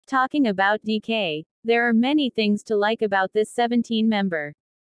Talking about DK, there are many things to like about this 17 member.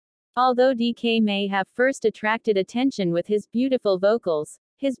 Although DK may have first attracted attention with his beautiful vocals,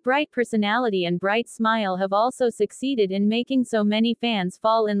 his bright personality and bright smile have also succeeded in making so many fans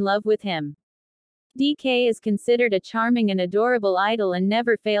fall in love with him. DK is considered a charming and adorable idol and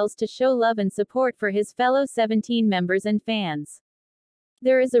never fails to show love and support for his fellow 17 members and fans.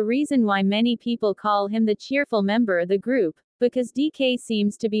 There is a reason why many people call him the cheerful member of the group, because DK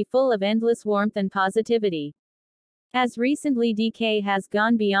seems to be full of endless warmth and positivity. As recently DK has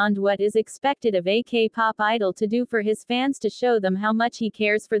gone beyond what is expected of a K-pop idol to do for his fans to show them how much he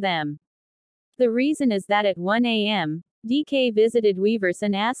cares for them. The reason is that at 1 a.m., DK visited Weverse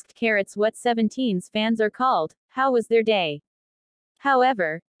and asked Carrots what 17's fans are called, how was their day.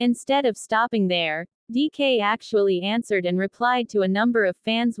 However, instead of stopping there, DK actually answered and replied to a number of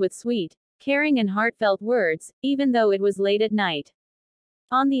fans with sweet, caring and heartfelt words, even though it was late at night.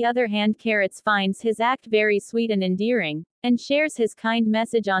 On the other hand, Carrots finds his act very sweet and endearing, and shares his kind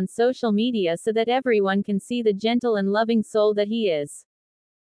message on social media so that everyone can see the gentle and loving soul that he is.